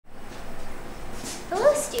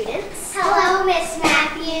students. Hello, Miss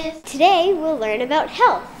Matthews. Today we'll learn about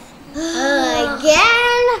health.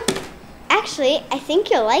 Again? Actually, I think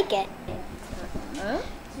you'll like it.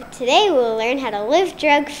 Today we'll learn how to live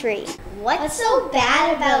drug-free. What's so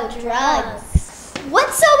bad about drugs?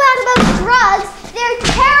 What's so bad about drugs? They're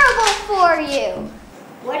terrible for you.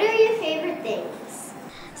 What are your favorite things?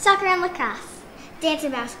 Soccer and lacrosse. Dance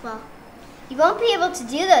and basketball. You won't be able to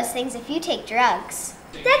do those things if you take drugs.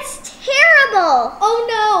 That's terrible. Oh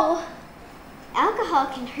no. Alcohol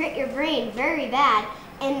can hurt your brain very bad,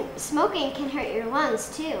 and smoking can hurt your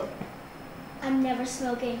lungs too. I'm never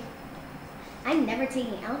smoking. I'm never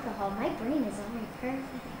taking alcohol. My brain is already perfect.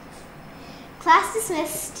 Class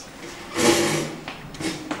dismissed.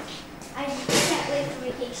 I can't wait for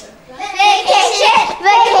vacation. Vacation!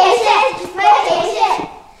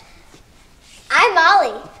 I'm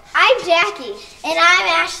Molly. I'm Jackie. And I'm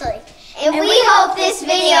Ashley. And we hope this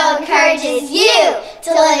video encourages you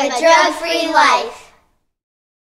to live a drug-free life.